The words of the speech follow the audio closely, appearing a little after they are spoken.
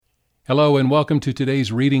Hello and welcome to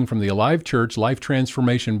today's reading from the Alive Church Life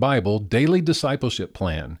Transformation Bible Daily Discipleship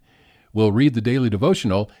Plan. We'll read the daily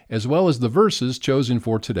devotional as well as the verses chosen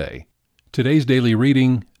for today. Today's daily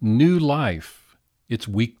reading, New Life. It's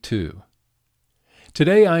week 2.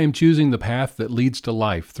 Today I am choosing the path that leads to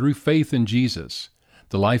life through faith in Jesus.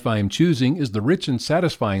 The life I am choosing is the rich and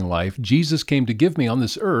satisfying life Jesus came to give me on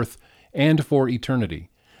this earth and for eternity,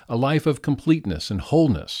 a life of completeness and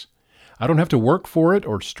wholeness. I don't have to work for it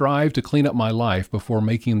or strive to clean up my life before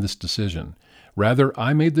making this decision. Rather,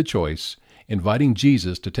 I made the choice, inviting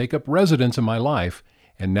Jesus to take up residence in my life,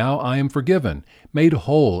 and now I am forgiven, made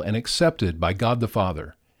whole and accepted by God the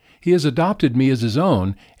Father. He has adopted me as His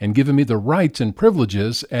own and given me the rights and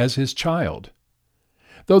privileges as His child.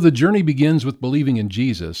 Though the journey begins with believing in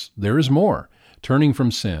Jesus, there is more, turning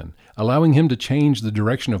from sin, allowing Him to change the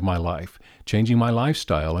direction of my life, changing my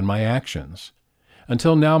lifestyle and my actions.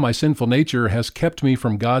 Until now, my sinful nature has kept me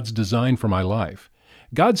from God's design for my life.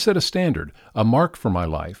 God set a standard, a mark for my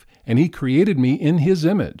life, and He created me in His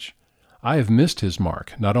image. I have missed His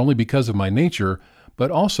mark, not only because of my nature, but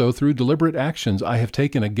also through deliberate actions I have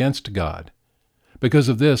taken against God. Because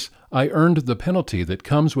of this, I earned the penalty that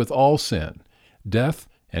comes with all sin, death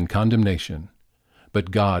and condemnation.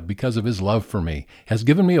 But God, because of His love for me, has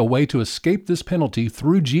given me a way to escape this penalty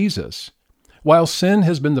through Jesus. While sin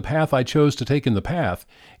has been the path I chose to take in the past,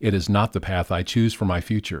 it is not the path I choose for my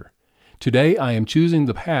future. Today I am choosing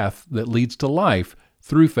the path that leads to life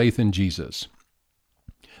through faith in Jesus.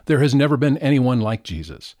 There has never been anyone like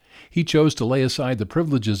Jesus. He chose to lay aside the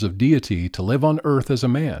privileges of deity to live on earth as a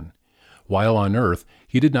man. While on earth,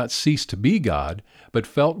 He did not cease to be God, but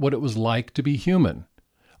felt what it was like to be human.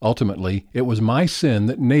 Ultimately, it was my sin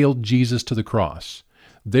that nailed Jesus to the cross.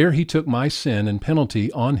 There He took my sin and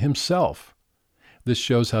penalty on Himself. This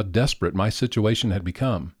shows how desperate my situation had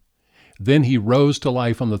become. Then He rose to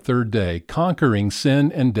life on the third day, conquering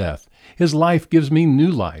sin and death. His life gives me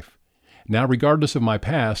new life. Now, regardless of my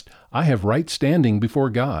past, I have right standing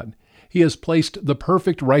before God. He has placed the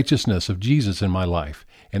perfect righteousness of Jesus in my life,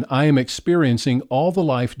 and I am experiencing all the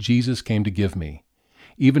life Jesus came to give me.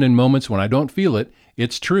 Even in moments when I don't feel it,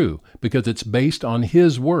 it's true because it's based on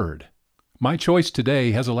His Word. My choice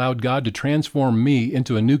today has allowed God to transform me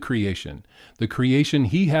into a new creation, the creation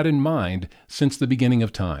He had in mind since the beginning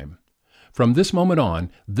of time. From this moment on,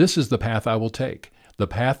 this is the path I will take, the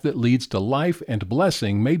path that leads to life and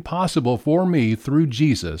blessing made possible for me through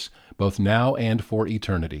Jesus, both now and for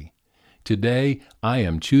eternity. Today, I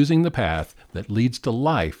am choosing the path that leads to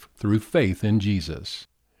life through faith in Jesus.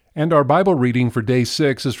 And our Bible reading for day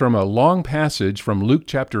 6 is from a long passage from Luke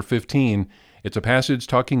chapter 15. It's a passage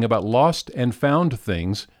talking about lost and found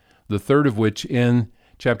things, the third of which in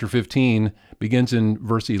chapter 15 begins in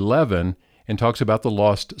verse 11 and talks about the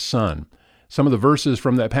lost son. Some of the verses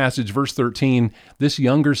from that passage, verse 13, this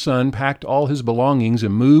younger son packed all his belongings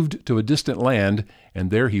and moved to a distant land,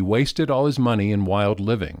 and there he wasted all his money in wild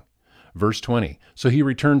living. Verse 20, so he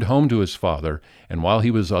returned home to his father, and while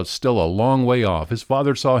he was still a long way off, his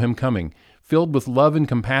father saw him coming. Filled with love and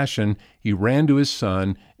compassion, he ran to his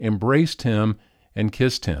son, embraced him, and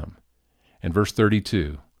kissed him. And verse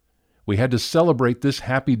 32, we had to celebrate this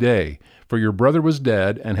happy day, for your brother was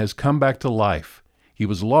dead and has come back to life. He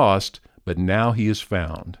was lost, but now he is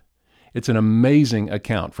found. It's an amazing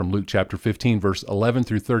account from Luke chapter 15, verse 11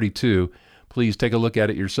 through 32. Please take a look at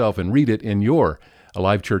it yourself and read it in your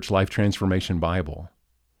Alive Church Life Transformation Bible.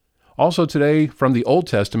 Also today, from the Old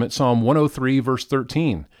Testament, Psalm 103, verse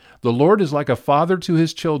 13. The Lord is like a father to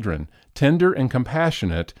His children, tender and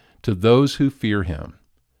compassionate to those who fear Him.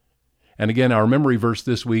 And again, our memory verse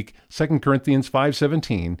this week, 2 Corinthians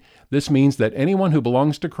 5:17. This means that anyone who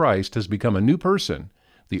belongs to Christ has become a new person.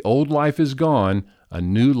 The old life is gone, a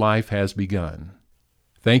new life has begun.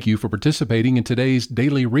 Thank you for participating in today's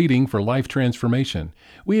daily reading for Life Transformation.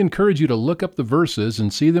 We encourage you to look up the verses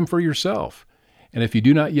and see them for yourself. And if you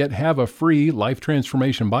do not yet have a free Life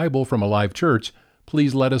Transformation Bible from Alive Church,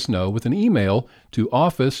 please let us know with an email to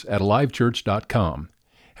office@alivechurch.com.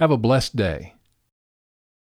 Have a blessed day.